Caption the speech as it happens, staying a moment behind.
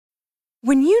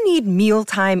When you need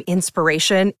mealtime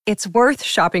inspiration, it's worth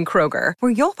shopping Kroger,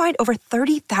 where you'll find over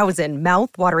 30,000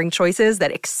 mouth-watering choices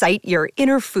that excite your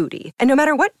inner foodie. And no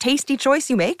matter what tasty choice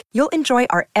you make, you'll enjoy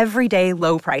our everyday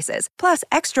low prices, plus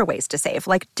extra ways to save,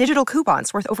 like digital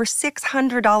coupons worth over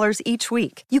 $600 each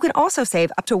week. You can also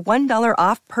save up to $1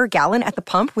 off per gallon at the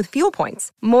pump with fuel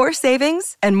points. More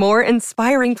savings and more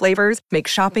inspiring flavors make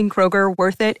shopping Kroger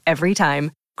worth it every time.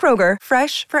 Kroger,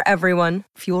 fresh for everyone.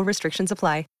 Fuel restrictions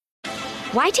apply.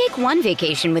 Why take one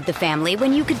vacation with the family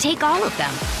when you could take all of them?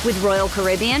 With Royal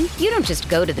Caribbean, you don't just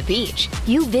go to the beach.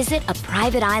 You visit a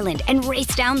private island and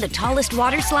race down the tallest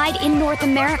water slide in North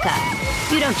America.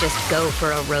 You don't just go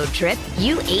for a road trip.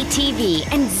 You ATV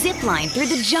and zip line through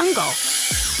the jungle.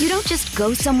 You don't just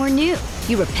go somewhere new.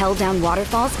 You rappel down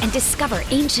waterfalls and discover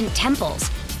ancient temples.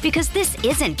 Because this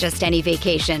isn't just any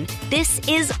vacation. This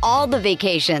is all the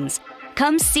vacations.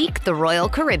 Come seek the Royal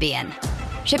Caribbean.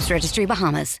 Ships Registry,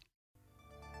 Bahamas.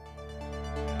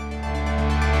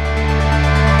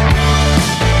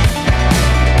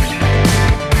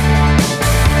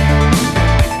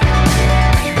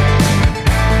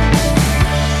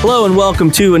 Hello and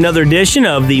welcome to another edition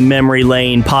of the Memory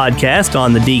Lane podcast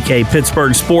on the DK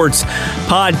Pittsburgh Sports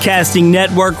Podcasting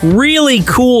Network. Really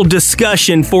cool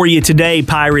discussion for you today,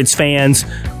 Pirates fans.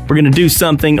 We're going to do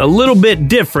something a little bit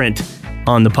different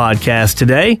on the podcast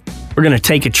today. We're going to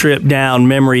take a trip down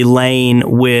memory lane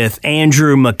with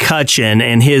Andrew McCutchen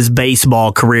and his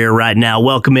baseball career right now.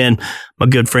 Welcome in my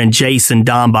good friend Jason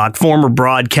Dombach, former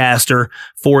broadcaster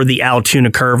for the Altoona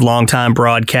Curve, longtime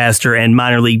broadcaster and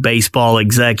minor league baseball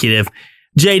executive.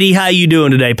 JD, how you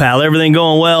doing today, pal? Everything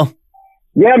going well?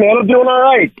 Yeah, man, I'm doing all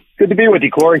right. Good to be with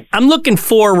you, Corey. I'm looking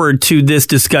forward to this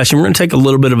discussion. We're going to take a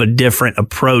little bit of a different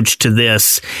approach to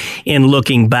this in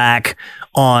looking back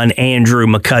on Andrew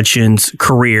McCutchen's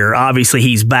career. Obviously,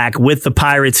 he's back with the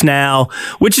Pirates now,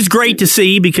 which is great to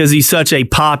see because he's such a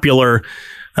popular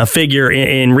figure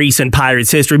in recent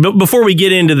Pirates history. But before we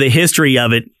get into the history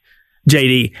of it,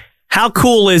 JD, how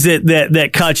cool is it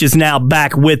that Kutch is now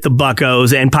back with the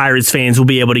Buccos and Pirates fans will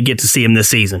be able to get to see him this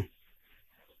season?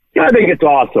 Yeah, I think it's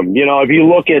awesome. You know, if you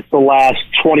look at the last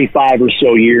 25 or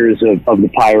so years of the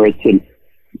Pirates and,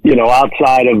 you know,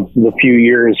 outside of the few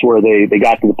years where they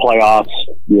got to the playoffs,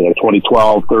 you know,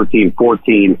 2012, 13,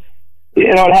 14,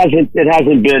 you know, it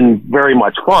hasn't been very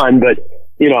much fun, but,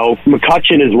 you know,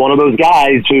 McCutchen is one of those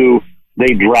guys who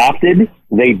they drafted,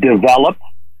 they developed,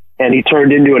 and he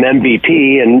turned into an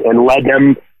MVP and led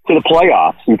them to the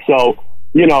playoffs. And so,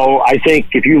 you know, I think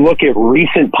if you look at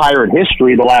recent Pirate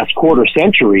history, the last quarter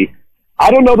century,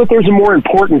 I don't know that there's a more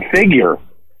important figure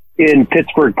in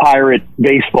Pittsburgh Pirate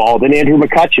baseball than Andrew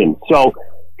McCutchen. So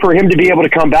for him to be able to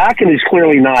come back, and he's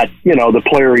clearly not, you know, the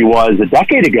player he was a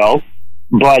decade ago,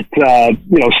 but,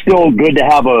 you know, still good to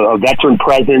have a veteran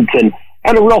presence and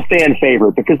a real fan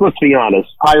favorite, because let's be honest,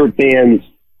 Pirate fans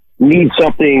need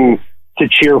something to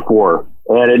cheer for,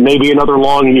 and it may be another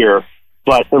long year,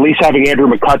 but at least having Andrew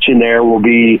McCutchen there will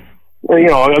be, you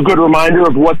know, a good reminder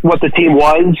of what the team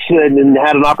was and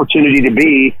had an opportunity to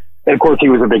be. And, of course, he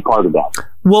was a big part of that.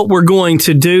 What we're going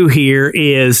to do here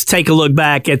is take a look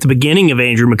back at the beginning of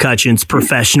Andrew McCutchen's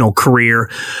professional career.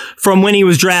 From when he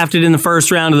was drafted in the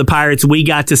first round of the Pirates, we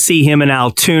got to see him in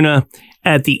Altoona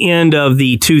at the end of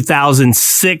the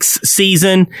 2006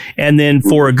 season, and then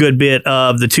for a good bit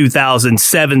of the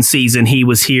 2007 season, he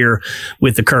was here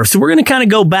with the Curve. So we're going to kind of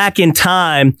go back in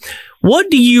time.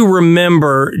 What do you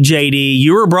remember, JD?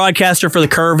 You were a broadcaster for the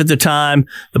Curve at the time.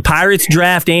 The Pirates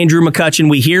draft Andrew McCutchen.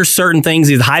 We hear certain things.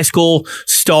 He's a high school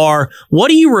star. What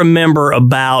do you remember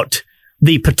about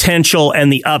the potential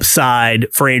and the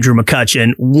upside for Andrew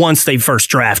McCutchen once they first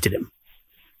drafted him?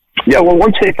 Yeah, well,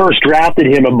 once they first drafted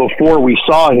him and before we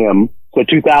saw him, so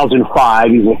 2005,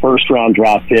 he's a first-round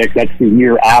draft pick. That's the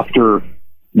year after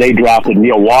they drafted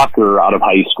Neil Walker out of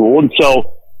high school. And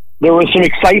so there was some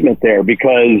excitement there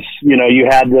because, you know, you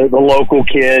had the local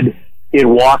kid in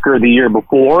Walker the year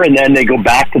before, and then they go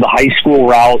back to the high school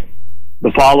route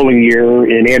the following year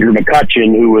in Andrew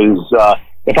McCutchen, who was,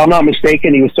 if I'm not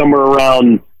mistaken, he was somewhere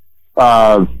around,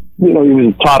 you know, he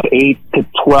was top 8 to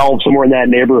 12, somewhere in that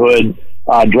neighborhood.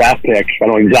 Draft pick. I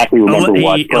don't exactly remember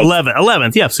what.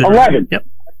 11th, yes. 11th. Yep.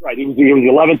 That's right. He was the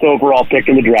 11th overall pick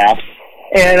in the draft.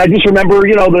 And I just remember,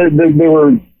 you know, there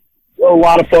were a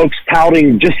lot of folks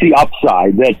touting just the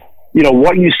upside that, you know,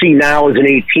 what you see now as an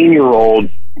 18-year-old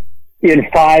in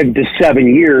 5 to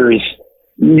 7 years,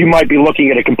 you might be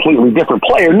looking at a completely different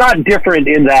player. Not different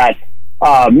in that,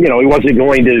 you know, he wasn't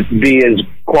going to be as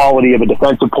quality of a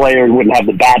defensive player. He wouldn't have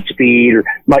the bat speed or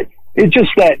might. It's just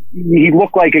that he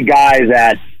looked like a guy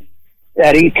that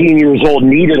at 18 years old,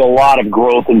 needed a lot of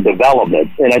growth and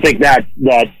development. And I think that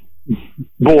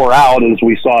bore out as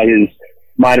we saw his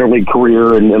minor league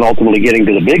career and ultimately getting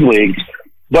to the big leagues.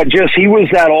 But just, he was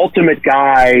that ultimate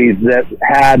guy that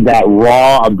had that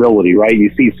raw ability, right?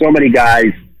 You see so many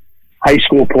guys, high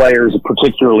school players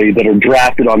particularly, that are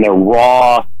drafted on their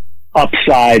raw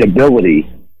upside ability.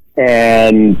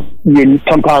 And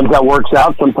sometimes that works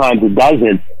out, sometimes it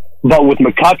doesn't. But with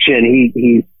McCutchen,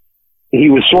 he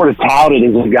was sort of touted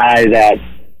as a guy that,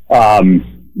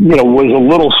 was a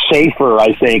little safer,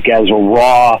 I think, as a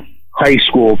raw high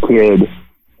school kid,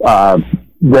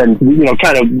 than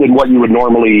what you would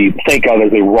normally think of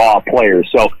as a raw player.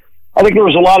 So I think there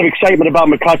was a lot of excitement about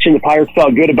McCutchen. The Pirates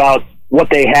felt good about what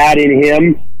they had in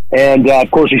him. And,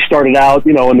 of course, he started out,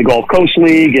 in the Gulf Coast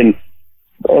League. And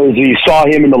as you saw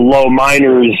him in the low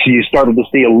minors, you started to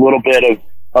see a little bit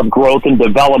of growth and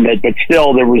development. But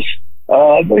still, there was,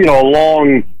 a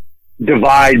long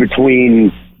divide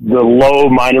between the low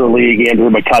minor league Andrew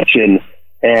McCutchen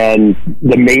and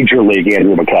the major league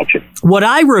Andrew McCutchen. What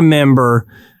I remember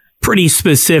pretty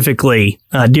specifically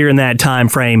during that time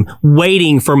frame,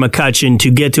 waiting for McCutchen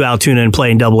to get to Altoona and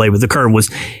play in Double-A with the Curve, was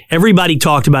everybody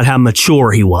talked about how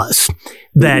mature he was.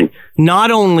 That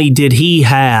not only did he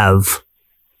have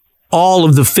all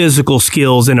of the physical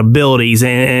skills and abilities,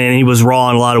 and he was raw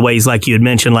in a lot of ways, like you had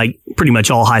mentioned, like pretty much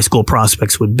all high school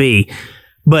prospects would be,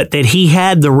 but that he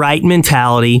had the right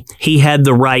mentality, he had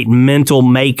the right mental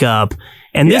makeup.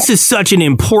 And this is such an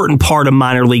important part of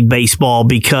minor league baseball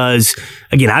because,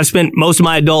 again, I've spent most of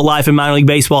my adult life in minor league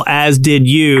baseball, as did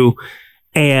you,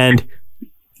 and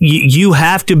you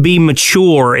have to be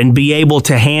mature and be able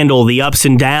to handle the ups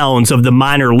and downs of the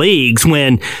minor leagues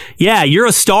when, you're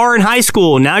a star in high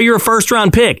school, now you're a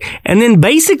first-round pick. And then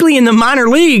basically in the minor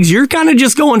leagues, you're kind of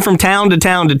just going from town to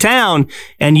town to town,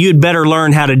 and you'd better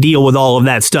learn how to deal with all of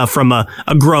that stuff from a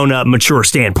grown-up, mature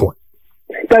standpoint.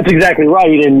 That's exactly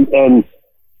right. And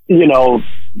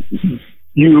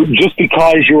you just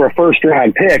because you're a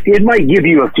first-round pick, it might give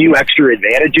you a few extra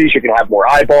advantages. You're going to have more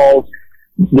eyeballs.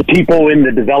 The people in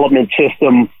the development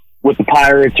system with the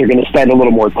Pirates are going to spend a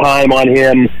little more time on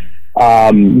him.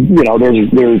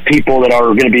 There's people that are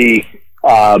going to be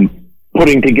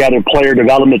putting together player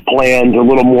development plans a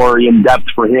little more in depth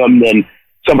for him than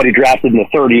somebody drafted in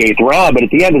the 38th round. But at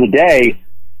the end of the day,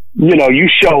 you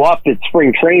show up at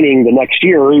spring training the next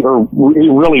year, or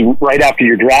really right after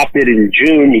you're drafted in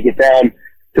June, you get down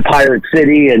to Pirate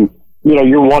City and,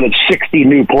 you're one of 60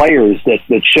 new players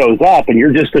that shows up, and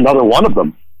you're just another one of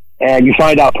them. And you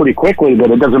find out pretty quickly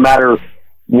that it doesn't matter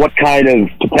what kind of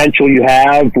potential you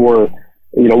have or,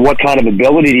 what kind of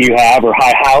ability you have or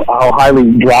how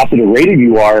highly drafted or rated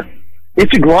you are.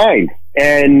 It's a grind.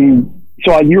 And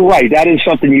so you're right. That is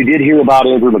something you did hear about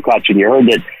Andrew McCutchen. You heard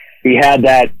that he had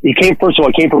that. He came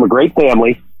from a great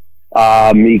family.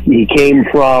 He came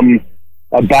from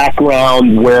a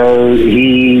background where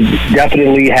he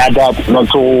definitely had that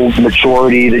mental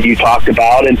maturity that you talked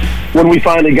about. And when we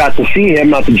finally got to see him,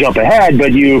 not to jump ahead,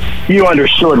 but you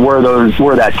understood where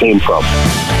that came from.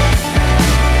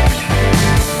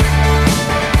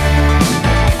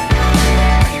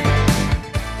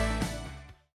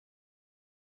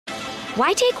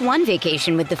 Why take one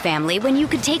vacation with the family when you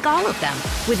could take all of them?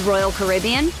 With Royal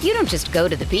Caribbean, you don't just go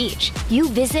to the beach. You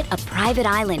visit a private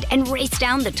island and race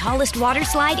down the tallest water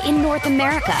slide in North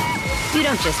America. You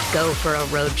don't just go for a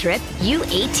road trip. You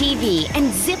ATV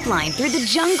and zip line through the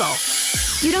jungle.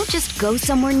 You don't just go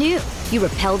somewhere new. You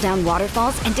rappel down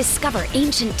waterfalls and discover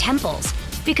ancient temples.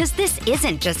 Because this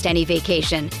isn't just any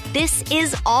vacation. This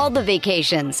is all the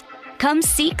vacations. Come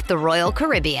seek the Royal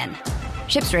Caribbean.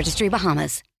 Ships Registry,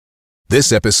 Bahamas.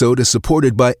 This episode is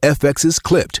supported by FX's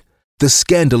Clipped, the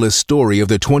scandalous story of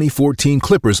the 2014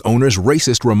 Clippers owner's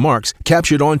racist remarks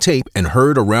captured on tape and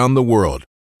heard around the world.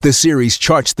 The series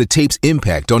charts the tape's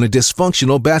impact on a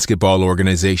dysfunctional basketball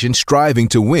organization striving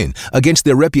to win against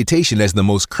their reputation as the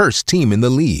most cursed team in the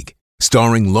league.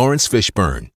 Starring Lawrence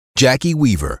Fishburne, Jackie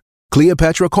Weaver,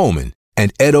 Cleopatra Coleman,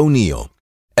 and Ed O'Neill.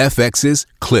 FX's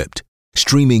Clipped,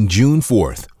 streaming June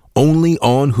 4th, only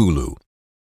on Hulu.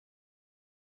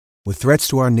 With threats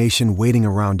to our nation waiting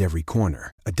around every corner,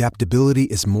 adaptability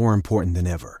is more important than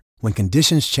ever. When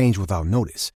conditions change without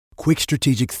notice, quick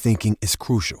strategic thinking is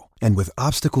crucial. And with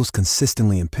obstacles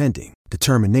consistently impending,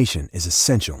 determination is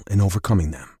essential in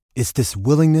overcoming them. It's this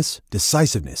willingness,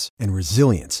 decisiveness, and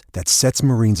resilience that sets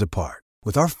Marines apart.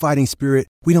 With our fighting spirit,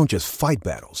 we don't just fight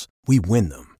battles, we win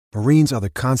them. Marines are the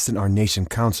constant our nation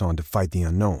counts on to fight the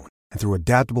unknown. And through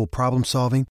adaptable problem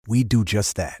solving, we do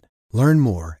just that. Learn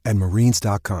more at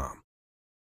Marines.com.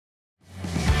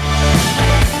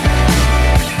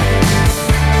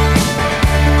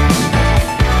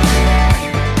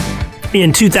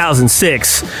 In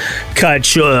 2006,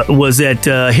 Kutch was at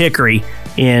Hickory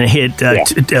and hit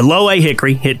low A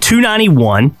Hickory, hit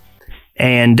 .291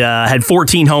 and had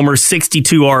 14 homers,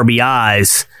 62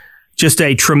 RBIs. Just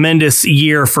a tremendous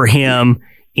year for him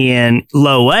in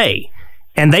low A.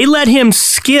 And they let him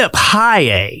skip high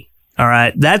A. All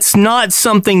right. That's not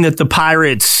something that the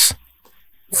Pirates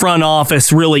front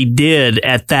office really did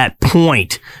at that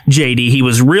point, JD. He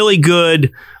was really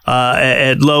good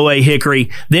at low A Hickory.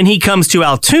 Then he comes to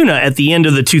Altoona at the end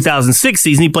of the 2006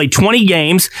 season. He played 20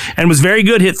 games and was very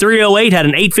good, hit .308, had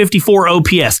an .854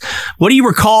 OPS. What do you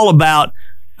recall about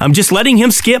just letting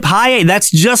him skip high A? That's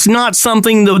just not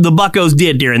something the Buccos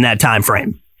did during that time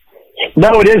frame.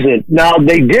 No, it isn't. Now,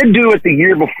 they did do it the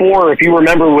year before, if you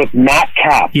remember, with Matt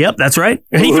Kapp. Yep, that's right.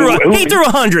 He threw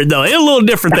 100, though. It was a little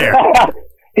different there.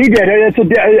 He did.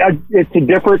 It's a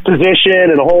different position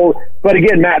and a whole. But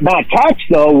again, Matt Kapp,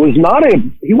 though,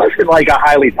 he wasn't like a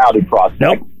highly touted prospect.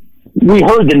 Nope. We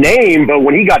heard the name, but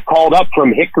when he got called up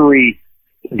from Hickory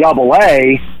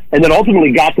AA and then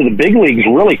ultimately got to the big leagues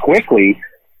really quickly,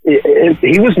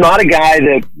 he was not a guy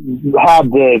that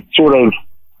had the sort of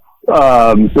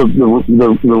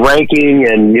the ranking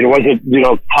and wasn't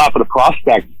top of the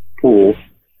prospect pool.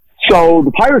 So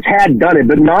the Pirates had done it,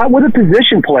 but not with a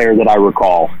position player that I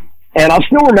recall. And I'll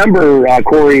still remember,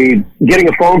 Corey, getting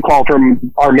a phone call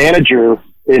from our manager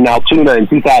in Altoona in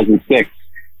 2006,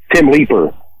 Tim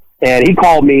Leeper. And he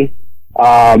called me.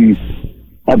 I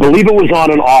believe it was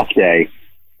on an off day.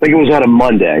 I think it was on a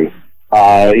Monday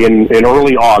in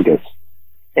early August.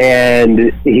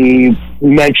 And he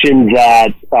mentioned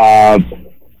that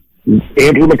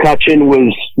Andrew McCutchen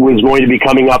was going to be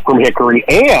coming up from Hickory,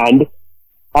 and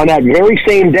on that very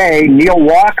same day, Neil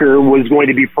Walker was going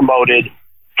to be promoted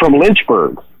from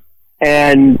Lynchburg.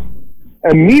 And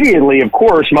immediately, of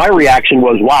course, my reaction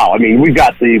was, wow. I mean, we've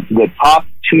got the top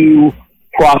two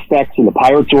prospects in the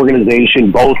Pirates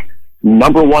organization, both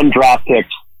number one draft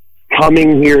picks,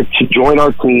 coming here to join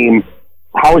our team.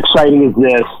 How exciting is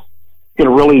this? Going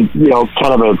to really,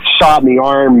 kind of a shot in the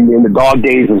arm in the dog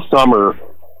days of summer.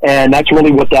 And that's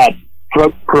really what that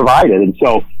provided. And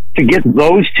so to get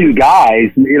those two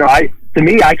guys, to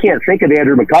me, I can't think of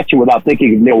Andrew McCutchen without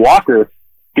thinking of Neil Walker,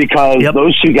 because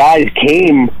those two guys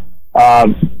came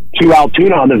to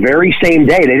Altoona on the very same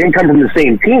day. They didn't come from the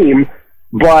same team,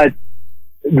 but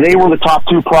they were the top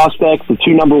two prospects, the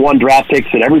two number one draft picks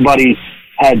that everybody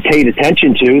had paid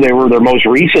attention to. They were their most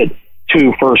recent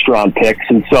two first-round picks.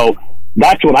 And so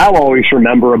that's what I'll always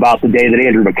remember about the day that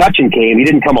Andrew McCutchen came. He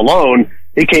didn't come alone.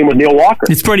 He came with Neil Walker.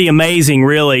 It's pretty amazing,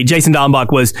 really. Jason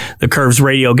Dombach was the Curves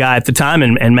radio guy at the time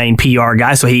and main PR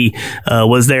guy, so he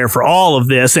was there for all of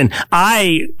this. And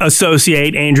I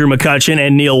associate Andrew McCutchen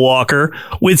and Neil Walker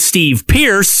with Steve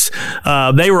Pearce.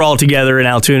 They were all together in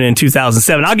Altoona in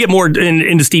 2007. I'll get more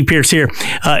into Steve Pearce here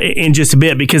in just a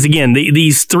bit, because again,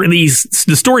 the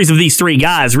stories of these three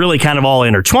guys really kind of all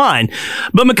intertwine.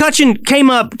 But McCutchen came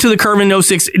up to the Curve in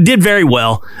 06, did very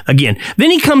well again.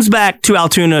 Then he comes back to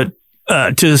Altoona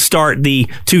to start the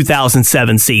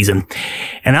 2007 season.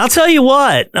 And I'll tell you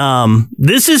what,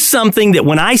 this is something that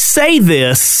when I say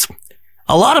this,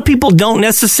 a lot of people don't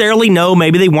necessarily know.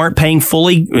 Maybe they weren't paying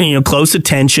fully, close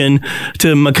attention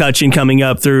to McCutchen coming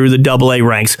up through the AA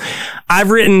ranks. I've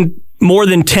written more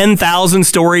than 10,000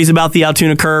 stories about the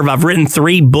Altoona Curve. I've written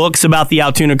 3 books about the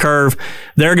Altoona Curve.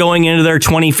 They're going into their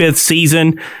 25th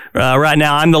season. Right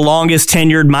now, I'm the longest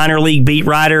tenured minor league beat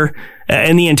writer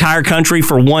in the entire country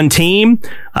for one team.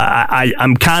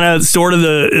 I'm kind of sort of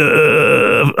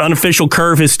the unofficial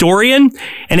Curve historian.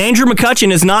 And Andrew McCutchen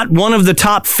is not one of the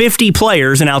top 50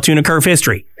 players in Altoona Curve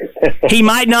history. He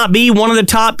might not be one of the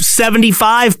top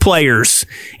 75 players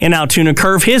in Altoona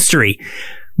Curve history,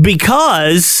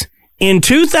 because in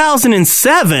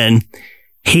 2007,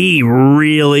 he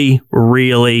really,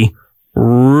 really,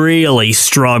 really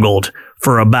struggled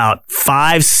for about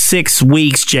 5-6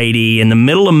 weeks, JD. In the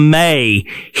middle of May,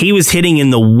 he was hitting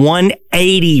in the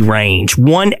 180 range,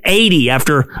 180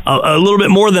 after a little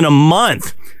bit more than a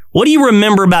month. What do you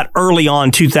remember about early on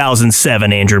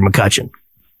 2007, Andrew McCutchen?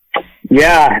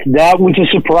 Yeah, that was a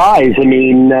surprise. I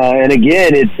mean, and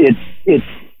again,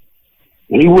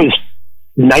 he was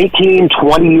 19,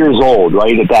 20 years old,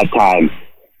 right, at that time.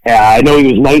 I know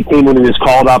he was 19 when he was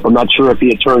called up. I'm not sure if he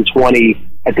had turned 20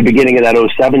 at the beginning of that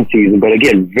 07 season, but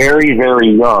again, very, very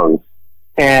young.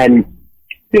 And,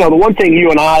 the one thing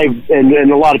you and I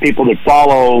and a lot of people that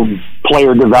follow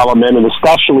player development, and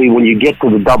especially when you get to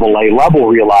the AA level,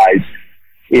 realize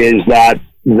is that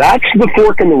that's the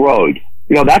fork in the road.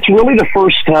 That's really the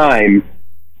first time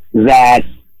that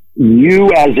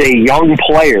you as a young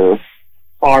player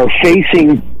are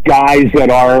facing guys that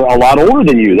are a lot older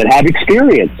than you, that have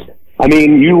experience. I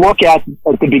mean, you look at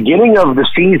the beginning of the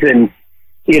season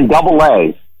in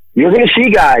Double-A, you're going to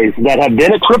see guys that have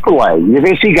been at Triple-A. You're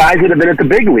going to see guys that have been at the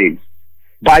big leagues.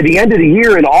 By the end of the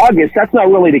year in August, that's not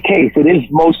really the case. It is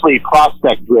mostly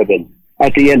prospect-driven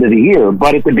at the end of the year.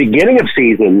 But at the beginning of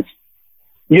seasons,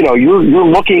 you know, you're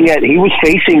looking at, he was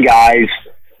facing guys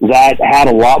that had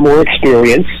a lot more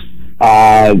experience,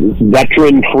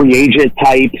 veteran free agent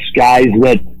types, guys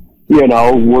that, you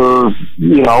know, were,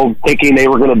 you know, thinking they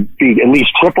were going to be at least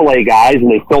AAA guys,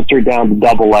 and they filtered down to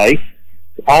AA.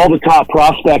 All the top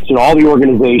prospects in all the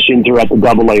organizations are at the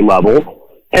AA level.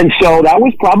 And so that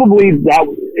was probably that.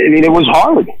 I mean, it was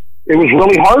hard. It was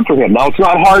really hard for him. Now, it's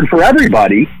not hard for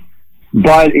everybody,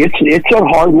 but it's a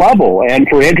hard level. And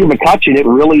for Andrew McCutchen, it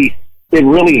really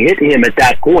hit him at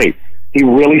that point. He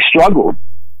really struggled.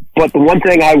 But the one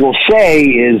thing I will say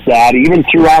is that even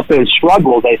throughout those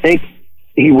struggles, I think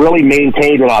he really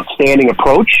maintained an outstanding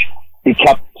approach. He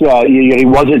kept, he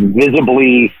wasn't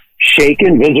visibly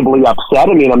shaken, visibly upset.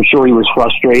 I mean, I'm sure he was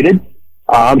frustrated.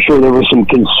 I'm sure there was some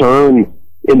concern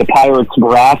in the Pirates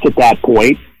brass at that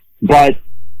point. But,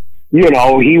 you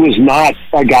know, he was not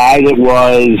a guy that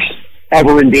was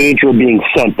ever in danger of being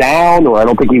sent down, or I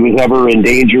don't think he was ever in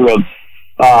danger of,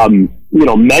 you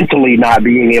know, mentally not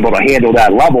being able to handle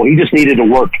that level. He just needed to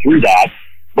work through that.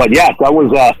 But yes, that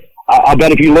was I'll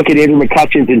bet if you look at Andrew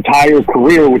McCutchen's entire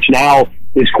career, which now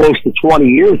is close to 20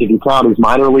 years if you count his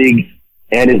minor league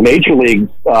and his major league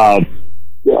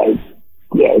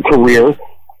career,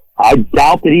 I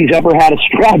doubt that he's ever had a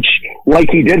stretch like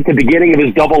he did at the beginning of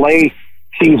his Double-A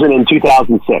season in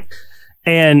 2006.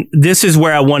 And this is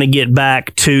where I want to get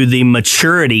back to the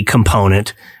maturity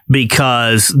component,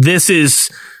 because this is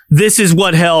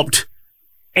what helped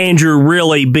Andrew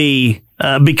really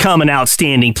become an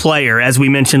outstanding player. As we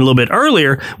mentioned a little bit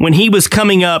earlier, when he was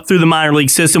coming up through the minor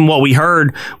league system, what we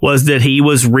heard was that he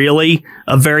was really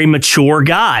a very mature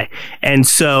guy. And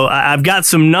so I've got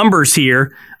some numbers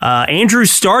here. Andrew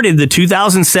started the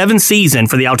 2007 season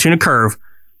for the Altoona Curve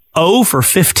 0 for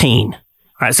 15.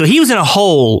 All right, so he was in a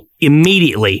hole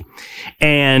immediately.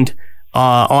 And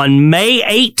on May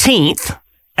 18th,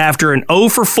 after an 0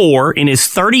 for 4 in his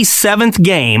 37th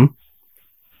game,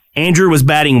 Andrew was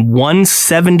batting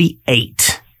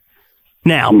 178.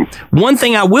 Now, one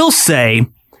thing I will say,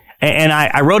 and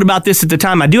I wrote about this at the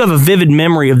time, I do have a vivid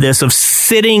memory of this, of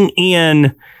sitting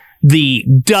in the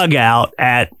dugout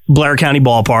at Blair County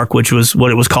Ballpark, which was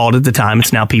what it was called at the time.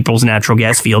 It's now People's Natural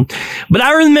Gas Field. But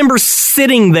I remember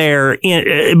sitting there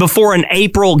before an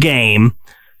April game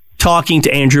talking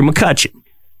to Andrew McCutchen.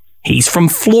 He's from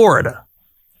Florida.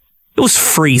 It was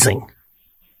freezing.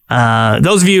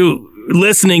 Those of you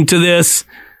listening to this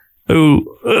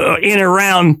who in and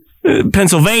around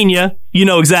Pennsylvania, you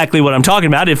know exactly what I'm talking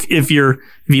about. If you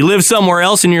live somewhere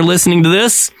else and you're listening to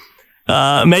this,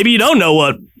 maybe you don't know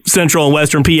what central and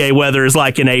western PA weather is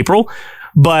like in April.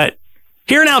 But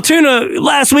here in Altoona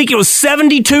last week, it was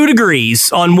 72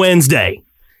 degrees on Wednesday.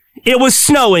 It was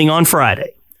snowing on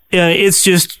Friday. It's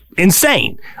just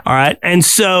insane. All right. And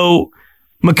so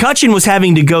McCutchen was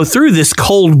having to go through this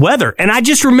cold weather. And I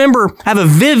just remember, I have a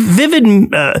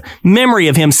vivid memory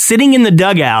of him sitting in the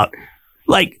dugout,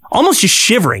 like almost just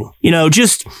shivering, you know,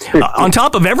 just on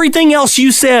top of everything else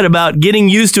you said about getting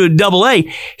used to a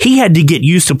Double-A. He had to get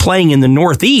used to playing in the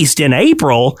Northeast in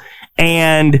April.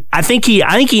 And I think he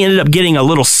ended up getting a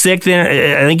little sick then.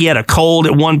 I think he had a cold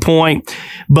at one point,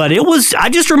 but I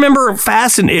just remember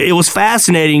it was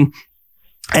fascinating.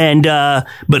 And,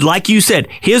 but like you said,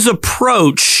 his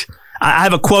approach, I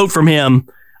have a quote from him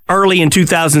early in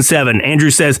 2007. Andrew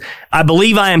says, "I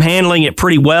believe I am handling it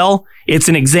pretty well. It's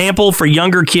an example for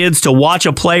younger kids to watch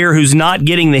a player who's not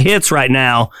getting the hits right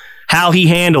now, how he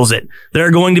handles it. There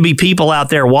are going to be people out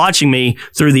there watching me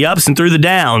through the ups and through the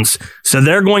downs. So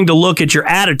they're going to look at your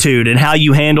attitude and how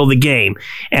you handle the game."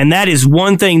 And that is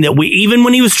one thing that even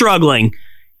when he was struggling,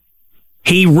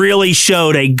 he really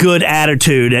showed a good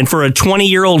attitude. And for a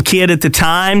 20-year-old kid at the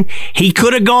time, he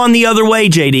could have gone the other way,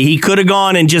 JD. He could have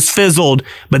gone and just fizzled,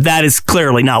 but that is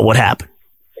clearly not what happened.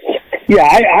 Yeah,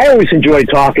 I always enjoyed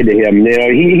talking to him. You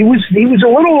know, he was a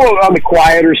little on the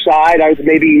quieter side.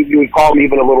 Maybe you would call him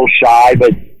even a little shy,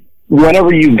 but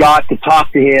whenever you got to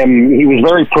talk to him, he was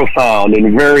very profound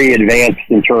and very advanced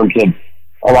in terms of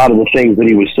a lot of the things that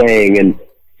he was saying. And,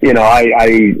 you know,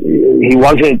 he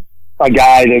wasn't a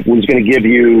guy that was going to give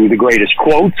you the greatest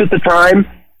quotes at the time,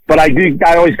 but I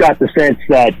always got the sense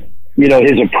that, you know,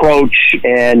 his approach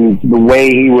and the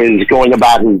way he was going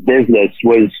about his business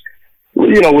was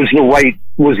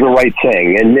the right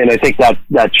thing. And I think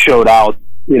that showed out,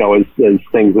 you know, as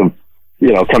things have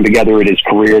come together in his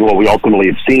career and what we ultimately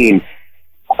have seen.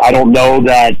 I don't know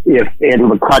that if Andrew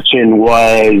McCutchen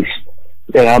was,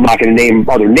 and I'm not going to name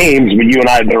other names, but you and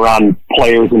I have been around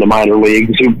players in the minor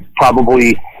leagues who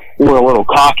probably were a little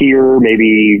cockier,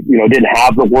 maybe, didn't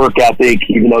have the work ethic,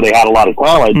 even though they had a lot of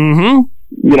talent.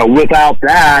 Mm-hmm. Without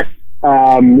that,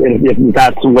 if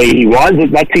that's the way he was,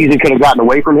 that season could have gotten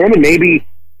away from him, and maybe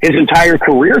his entire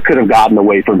career could have gotten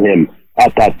away from him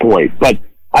at that point. But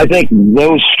I think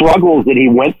those struggles that he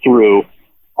went through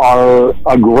are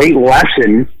a great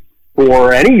lesson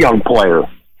for any young player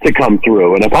to come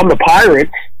through. And if I'm the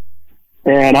Pirates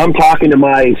and I'm talking to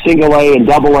my single A and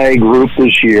double A group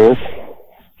this year,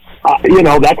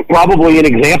 that's probably an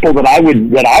example that I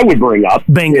would bring up.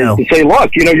 Bingo. To say, look,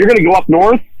 you're going to go up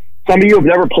north. Some of you have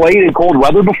never played in cold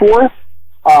weather before.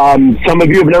 Some of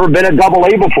you have never been at double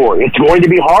A before. It's going to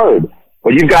be hard.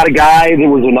 But you've got a guy that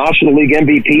was a National League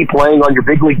MVP playing on your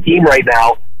big league team right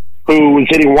now who was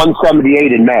hitting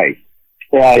 178 in May,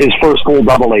 his first full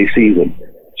double A season.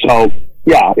 So,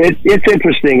 yeah, it's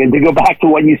interesting. And to go back to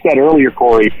what you said earlier,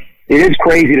 Corey, it is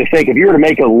crazy to think if you were to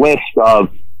make a list of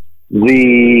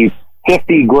the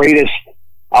 50 greatest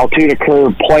Altoona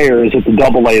Curve players at the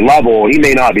double A level, he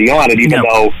may not be on it, even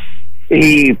though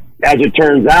he, as it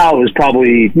turns out, is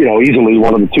probably, easily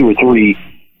one of the 2 or 3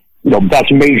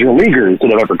 best major leaguers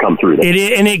that have ever come through there.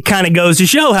 And it kind of goes to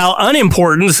show how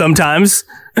unimportant sometimes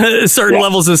certain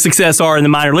levels of success are in the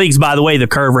minor leagues. By the way, the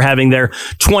Curve are having their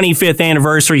 25th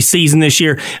anniversary season this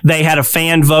year. They had a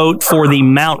fan vote for the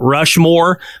Mount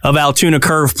Rushmore of Altoona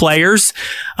Curve players.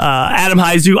 Adam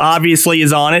Heisu obviously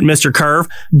is on it, Mr. Curve.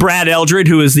 Brad Eldred,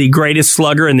 who is the greatest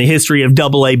slugger in the history of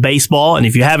Double-A baseball. And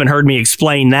if you haven't heard me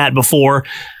explain that before,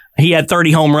 he had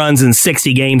 30 home runs in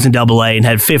 60 games in Double-A and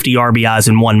had 50 RBIs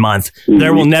in 1 month. Mm-hmm.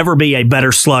 There will never be a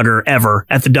better slugger ever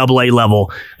at the Double-A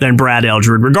level than Brad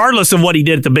Eldred, regardless of what he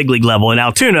did at the big league level. In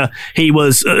Altoona, he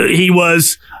was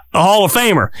a Hall of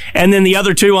Famer. And then the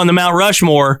other 2 on the Mount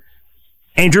Rushmore,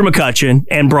 Andrew McCutchen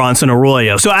and Bronson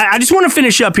Arroyo. So I just want to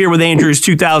finish up here with Andrew's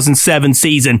 2007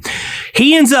 season.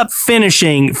 He ends up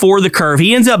finishing for the Curve.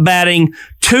 He ends up batting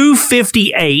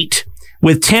 .258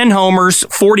 with 10 homers,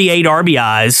 48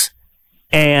 RBIs,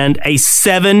 and a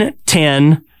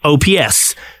 710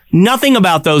 OPS. Nothing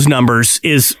about those numbers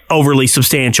is overly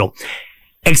substantial,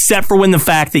 except for when the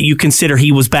fact that you consider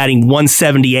he was batting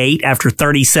 178 after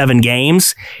 37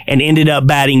 games and ended up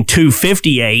batting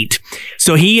 .258.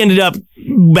 So he ended up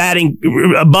batting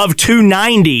above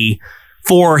 290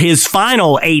 for his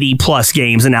final 80-plus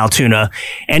games in Altoona.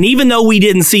 And even though we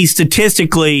didn't see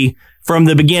statistically from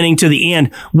the beginning to the end,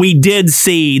 we did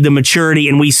see the maturity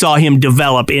and we saw him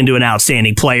develop into an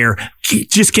outstanding player,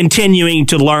 just continuing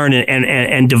to learn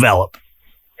and develop.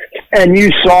 And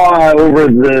you saw over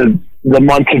the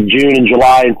months of June and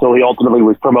July until he ultimately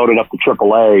was promoted up to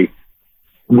AAA,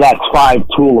 that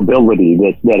 5-tool ability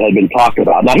that had been talked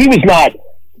about. Now, he was not,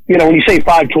 when you say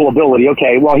 5-tool ability,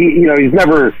 okay, well, he's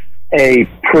never a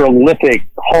prolific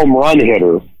home run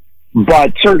hitter,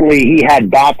 but certainly he had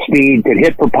bat speed, could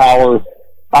hit for power,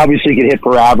 obviously could hit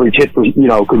for average, hit for,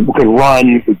 could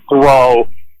run, could throw,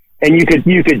 and you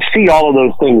could see all of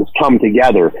those things come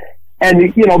together. And,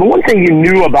 the one thing you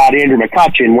knew about Andrew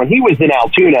McCutchen, when he was in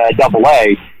Altoona at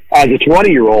Double-A as a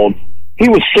 20-year-old, he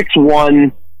was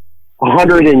 6'1",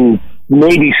 100 and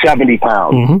maybe 70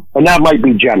 pounds, mm-hmm. and that might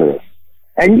be generous.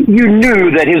 And you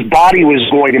knew that his body was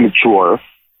going to mature.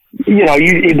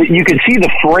 You could see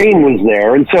the frame was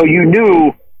there, and so you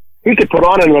knew he could put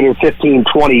on another 15,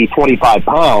 20, 25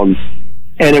 pounds,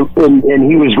 and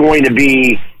he was going to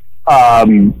be, a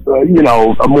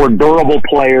more durable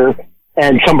player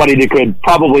and somebody that could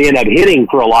probably end up hitting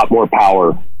for a lot more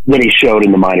power than he showed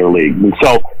in the minor league. And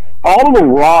so all of the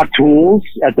raw tools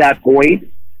at that point,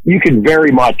 you could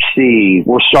very much see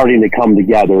were starting to come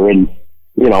together. And,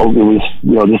 it was,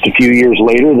 just a few years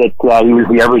later that he was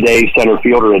the everyday center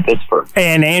fielder at Pittsburgh.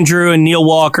 And Andrew and Neil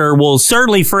Walker will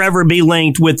certainly forever be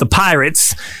linked with the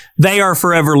Pirates. They are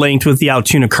forever linked with the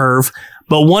Altoona Curve.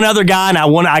 But one other guy, and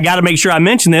I got to make sure I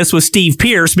mention this, was Steve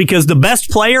Pierce, because the best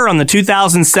player on the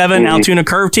 2007 Altoona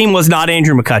Curve team was not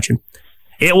Andrew McCutchen.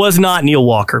 It was not Neil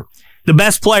Walker. The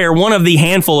best player, one of the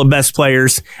handful of best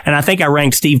players, and I think I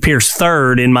ranked Steve Pierce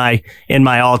third in my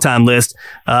all-time list,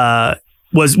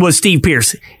 was Steve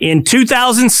Pierce. In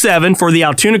 2007, for the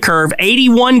Altoona Curve,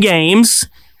 81 games,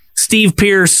 Steve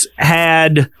Pierce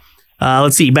had,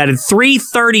 batted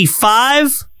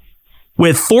 .335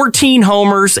 with 14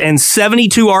 homers and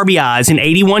 72 RBIs in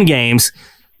 81 games.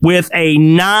 with a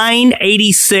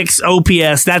 986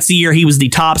 OPS. That's the year he was the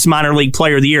Topps minor league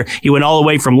player of the year. He went all the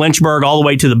way from Lynchburg all the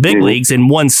way to the big leagues in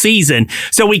one season.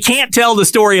 So we can't tell the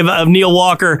story of Neil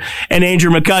Walker and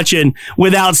Andrew McCutchen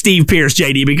without Steve Pearce,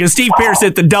 JD, because Steve Pearce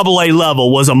at the AA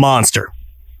level was a monster.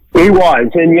 He was.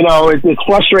 And, it's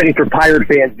frustrating for Pirate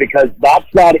fans because that's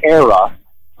that era.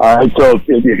 So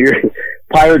if you're a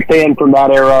Pirate fan from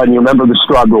that era and you remember the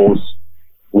struggles,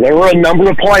 there were a number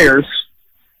of players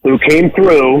who came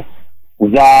through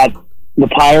that the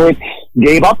Pirates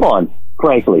gave up on,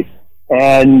 frankly.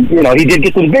 And, he did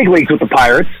get to the big leagues with the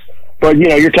Pirates, but,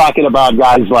 you're talking about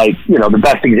guys like, the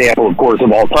best example, of course,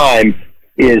 of all time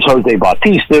is Jose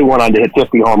Bautista, who went on to hit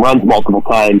 50 home runs multiple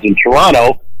times in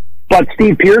Toronto. But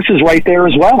Steve Pearce is right there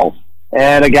as well.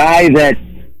 And a guy that,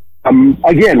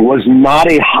 again, was not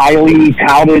a highly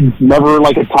touted, never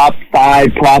like a top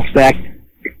 5 prospect.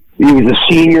 He was a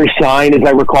senior sign, as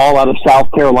I recall, out of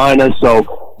South Carolina.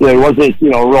 So, he wasn't, a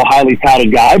real highly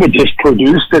touted guy, but just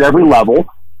produced at every level.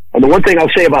 And the one thing I'll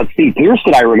say about Steve Pearce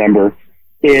that I remember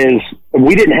is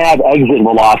we didn't have exit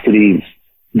velocities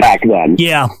back then.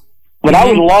 Yeah. But I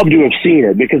would love to have seen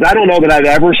it because I don't know that I've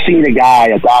ever seen a guy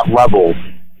at that level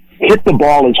hit the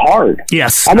ball as hard.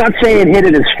 Yes. I'm not saying hit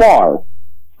it as far.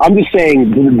 I'm just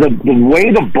saying the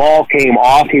way the ball came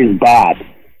off his bat,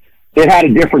 it had a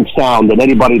different sound than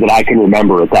anybody that I can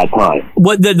remember at that time.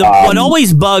 What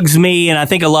always bugs me, and I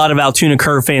think a lot of Altoona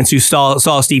Curve fans who saw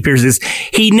Steve Pearce, is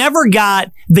he never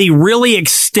got the really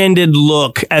extended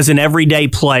look as an everyday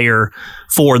player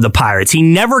for the Pirates. He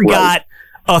never got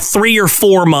a 3 or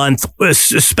 4 month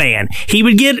span. He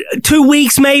would get 2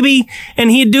 weeks maybe, and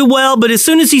he'd do well, but as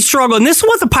soon as he struggled, and this is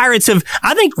what the Pirates have,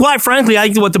 I think, quite frankly,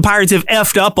 what the Pirates have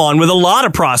effed up on with a lot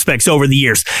of prospects over the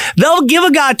years. They'll give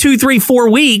a guy 2, 3,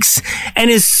 4 weeks, and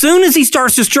as soon as he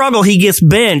starts to struggle, he gets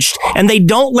benched, and they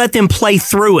don't let them play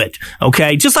through it,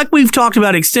 okay? Just like we've talked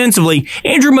about extensively,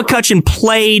 Andrew McCutchen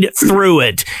played through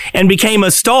it and became a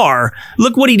star.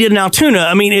 Look what he did in Altoona.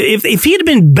 I mean, if he had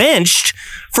been benched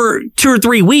for 2 or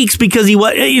 3 weeks because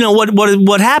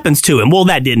what happens to him? Well,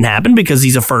 that didn't happen because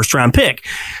he's a first round pick.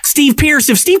 If Steve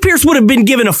Pearce would have been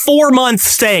given a 4-month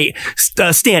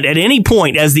stint at any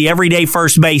point as the everyday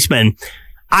first baseman,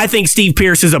 I think Steve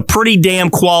Pearce is a pretty damn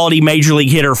quality major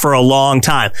league hitter for a long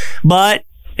time. But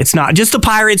it's not just the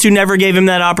Pirates who never gave him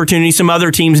that opportunity. Some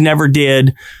other teams never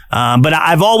did. But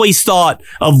I've always thought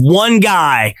of one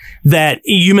guy that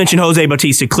you mentioned, Jose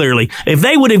Bautista, clearly. If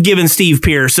they would have given Steve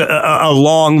Pearce a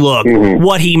long look,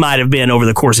 what he might have been over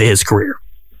the course of his career.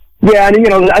 Yeah,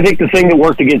 and I think the thing that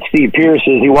worked against Steve Pearce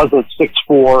is he wasn't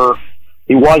 6'4".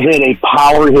 He wasn't a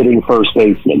power hitting first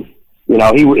baseman. He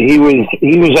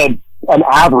was an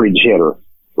average hitter,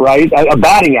 right? A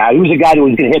batting out. He was a guy that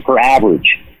was going to hit for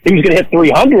average. He was going to hit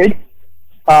 300,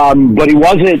 but he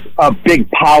wasn't a big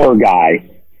power guy.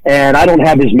 And I don't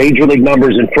have his major league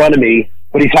numbers in front of me,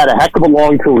 but he's had a heck of a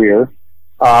long career.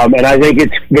 And I think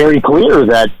it's very clear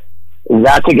that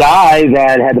that's a guy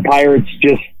that had the Pirates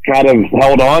just kind of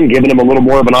held on, given him a little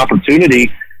more of an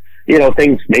opportunity,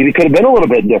 things maybe could have been a little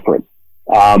bit different.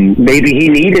 Maybe he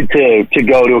needed to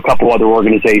go to a couple other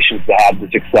organizations to have the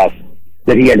success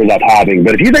that he ended up having.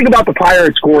 But if you think about the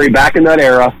Pirates, Corey, back in that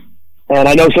era, and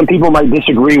I know some people might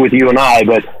disagree with you and I,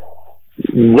 but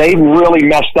they've really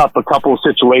messed up a couple of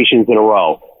situations in a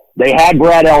row. They had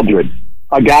Brad Eldred,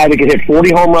 a guy that could hit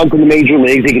 40 home runs in the major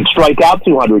leagues. He could strike out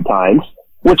 200 times,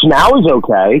 which now is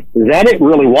okay. Then it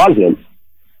really wasn't.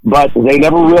 But they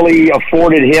never really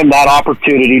afforded him that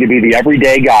opportunity to be the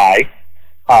everyday guy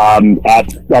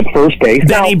at first base.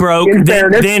 Then he broke.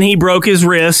 Then he broke his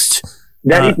wrist.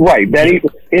 In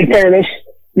fairness,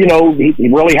 he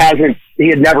really hasn't. He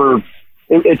had never.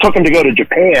 It took him to go to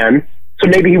Japan, so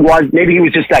maybe he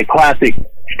was just that classic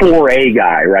 4A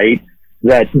guy, right?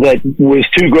 That was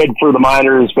too good for the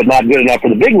minors, but not good enough for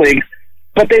the big leagues.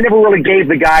 But they never really gave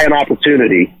the guy an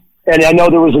opportunity. And I know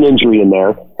there was an injury in there.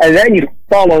 And then you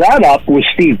follow that up with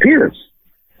Steve Pearce,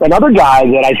 another guy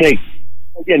that I think,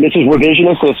 again, this is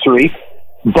revisionist history,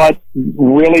 but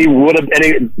really would have.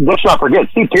 And let's not forget,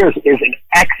 Steve Pearce is an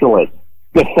excellent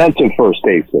defensive first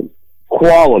baseman,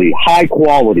 high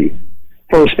quality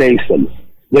first baseman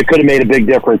that could have made a big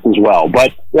difference as well.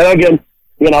 But again,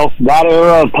 that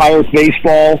era of Pirates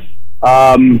baseball,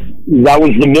 that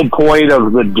was the midpoint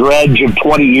of the dredge of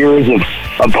 20 years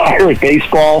of Pirate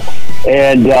baseball.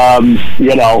 And, those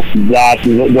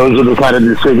are the kind of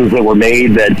decisions that were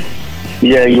made that,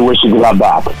 you wish you could have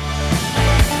back.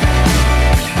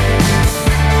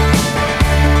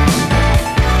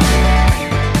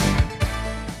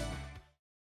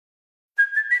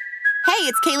 Hey,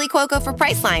 it's Kaylee Cuoco for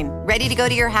Priceline. Ready to go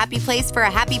to your happy place for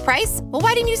a happy price? Well,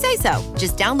 why didn't you say so?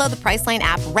 Just download the Priceline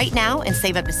app right now and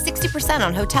save up to 60%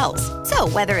 on hotels. So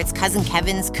whether it's Cousin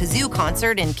Kevin's Kazoo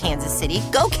Concert in Kansas City,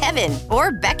 go Kevin,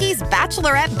 or Becky's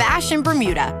Bachelorette Bash in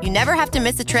Bermuda, you never have to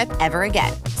miss a trip ever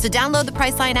again. So download the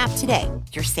Priceline app today.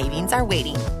 Your savings are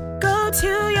waiting. Go to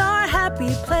your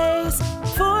happy place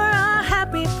for a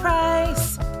happy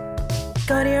price.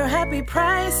 Go to your happy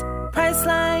price,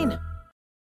 Priceline.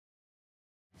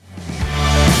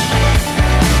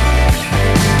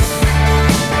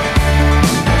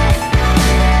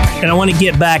 And I want to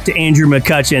get back to Andrew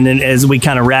McCutchen and as we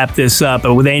kind of wrap this up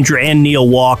with Andrew and Neil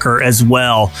Walker as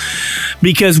well.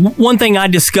 Because one thing I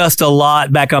discussed a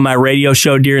lot back on my radio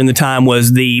show during the time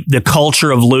was the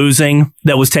culture of losing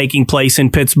that was taking place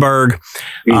in Pittsburgh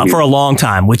for a long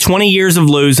time. With 20 years of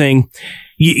losing,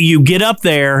 you get up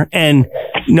there and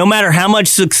no matter how much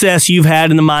success you've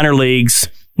had in the minor leagues,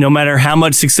 no matter how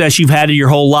much success you've had in your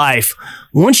whole life,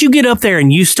 once you get up there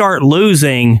and you start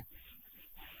losing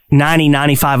 90,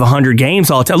 95, 100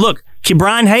 games all the time. Look,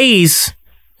 Brian Hayes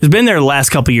has been there the last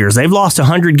couple of years. They've lost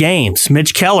 100 games.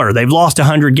 Mitch Keller, they've lost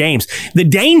 100 games. The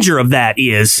danger of that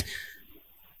is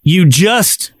you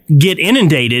just get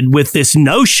inundated with this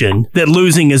notion that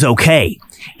losing is okay.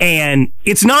 And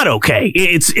it's not okay.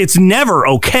 It's never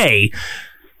okay.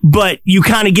 But you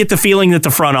kind of get the feeling that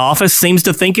the front office seems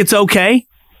to think it's okay.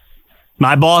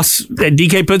 My boss at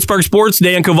DK Pittsburgh Sports,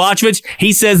 Dan Kovacevic,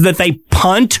 he says that they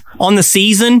punt on the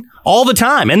season all the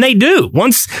time. And they do.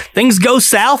 Once things go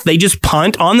south, they just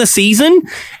punt on the season.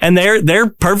 And they're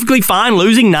perfectly fine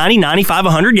losing 90, 95,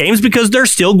 100 games because they're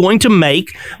still going to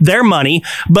make their money.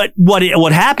 But what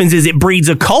happens is it breeds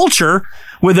a culture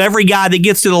with every guy that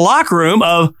gets to the locker room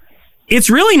of it's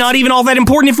really not even all that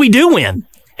important if we do win.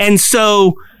 And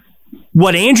so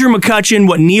what Andrew McCutchen,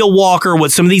 what Neil Walker,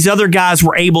 what some of these other guys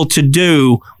were able to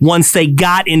do once they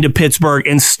got into Pittsburgh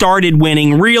and started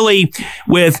winning really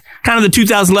with kind of the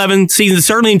 2011 season,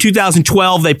 certainly in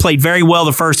 2012, they played very well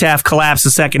the first half, collapsed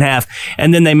the second half,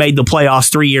 and then they made the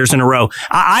playoffs 3 years in a row.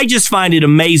 I just find it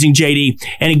amazing, JD.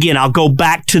 And again, I'll go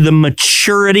back to the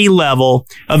maturity level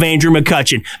of Andrew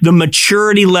McCutchen, the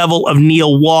maturity level of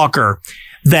Neil Walker,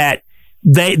 that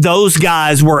those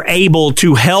guys were able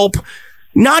to help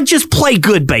not just play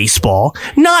good baseball,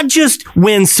 not just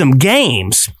win some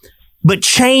games, but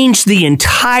change the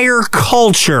entire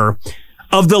culture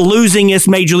of the losingest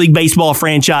Major League Baseball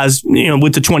franchise,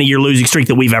 with the 20-year losing streak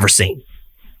that we've ever seen.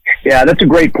 Yeah, that's a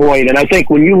great point. And I think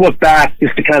when you look back,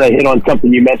 just to kind of hit on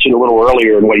something you mentioned a little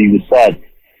earlier in what you just said,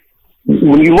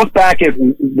 when you look back at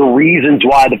the reasons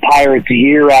why the Pirates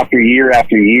year after year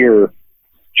after year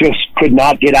just could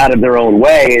not get out of their own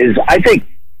way is, I think,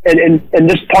 and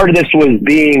this part of this was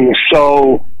being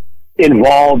so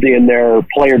involved in their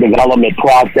player development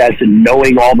process and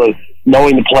knowing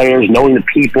the players, knowing the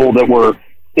people that were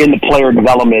in the player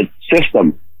development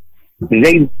system.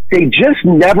 They just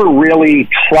never really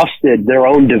trusted their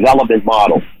own development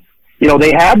model.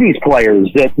 They had these players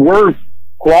that were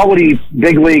quality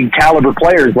big league caliber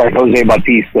players like Jose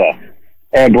Bautista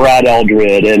and Brad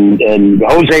Eldred and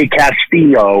Jose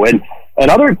Castillo and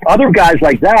other guys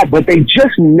like that, but they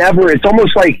just never, it's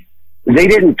almost like they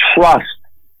didn't trust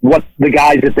what the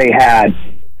guys that they had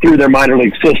through their minor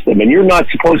league system. And you're not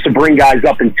supposed to bring guys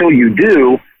up until you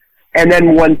do. And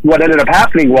then what ended up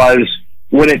happening was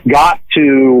when it got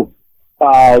to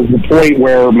the point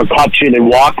where McCutchen and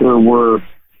Walker were,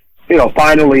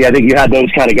 finally, I think you had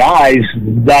those kind of guys,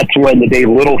 that's when the Dave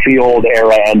Littlefield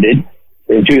era ended.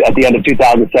 At the end of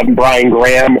 2007, Brian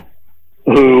Graham,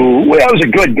 who was a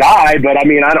good guy, but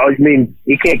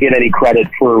he can't get any credit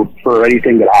for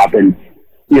anything that happened,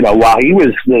 while he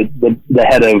was the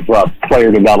head of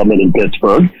player development in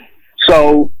Pittsburgh.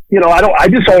 So, I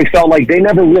just always felt like they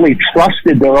never really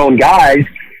trusted their own guys.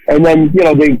 And then,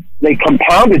 they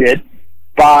compounded it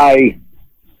by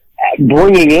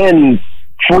bringing in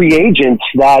free agents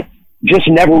that just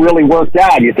never really worked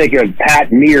out. You think of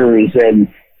Pat Mears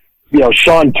and,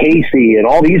 Sean Casey and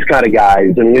all these kind of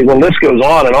guys. And the list goes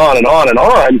on and on and on and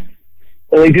on.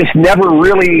 And they just never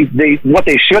really, what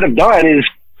they should have done is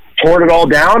torn it all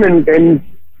down and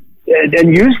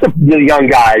used the young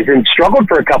guys and struggled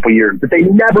for a couple years, but they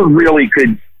never really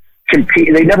could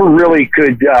compete. They never really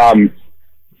could,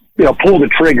 pull the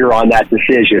trigger on that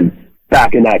decision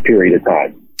back in that period of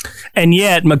time. And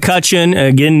yet, McCutchen,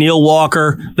 again, Neil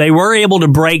Walker, they were able to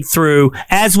break through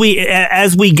as we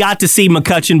got to see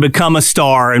McCutchen become a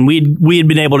star, and we had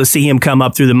been able to see him come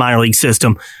up through the minor league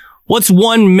system. What's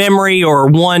one memory or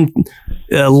one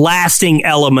lasting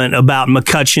element about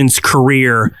McCutchen's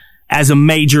career as a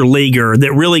major leaguer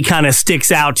that really kind of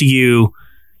sticks out to you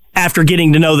after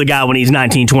getting to know the guy when he's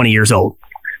 19, 20 years old.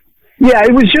 Yeah,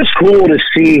 it was just cool to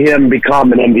see him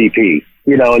become an MVP,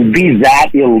 and be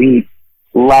that elite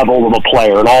level of a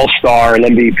player, an all-star, an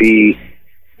MVP,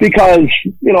 because,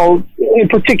 and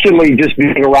particularly just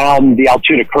being around the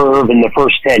Altoona curve in the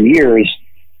first 10 years,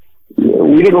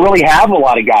 we didn't really have a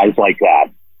lot of guys like that.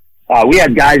 We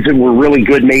had guys that were really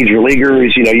good major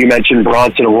leaguers. You mentioned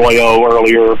Bronson Arroyo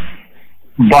earlier,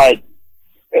 but,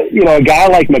 a guy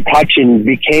like McCutchen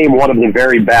became one of the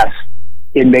very best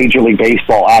in Major League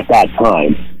Baseball at that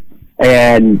time.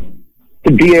 And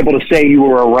to be able to say you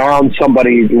were around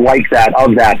somebody like that,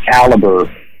 of that caliber,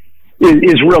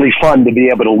 is really fun to be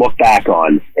able to look back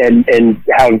on and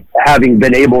having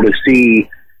been able to see,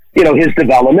 his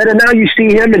development. And now you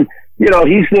see him and,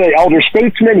 he's the elder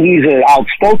statesman. He's an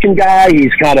outspoken guy.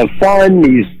 He's kind of fun.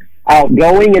 He's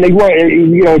outgoing. And,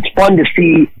 it's fun to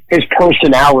see his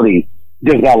personality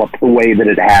develop the way that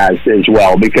it has as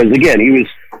well. Because, again,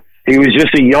 he was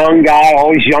just a young guy,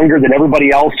 always younger than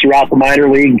everybody else throughout the minor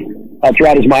league,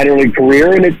 throughout his minor league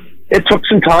career. And it took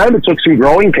some time. It took some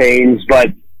growing pains. But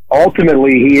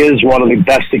ultimately, he is one of the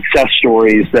best success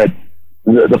stories that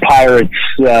the Pirates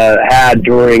had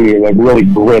during a really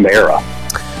grim era.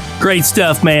 Great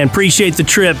stuff, man. Appreciate the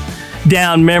trip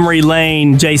down memory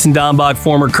lane. Jason Dombach,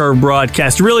 former Curve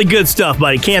broadcaster. Really good stuff,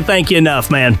 buddy. Can't thank you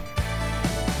enough, man.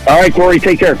 All right, Corey.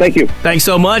 Take care. Thank you. Thanks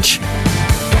so much.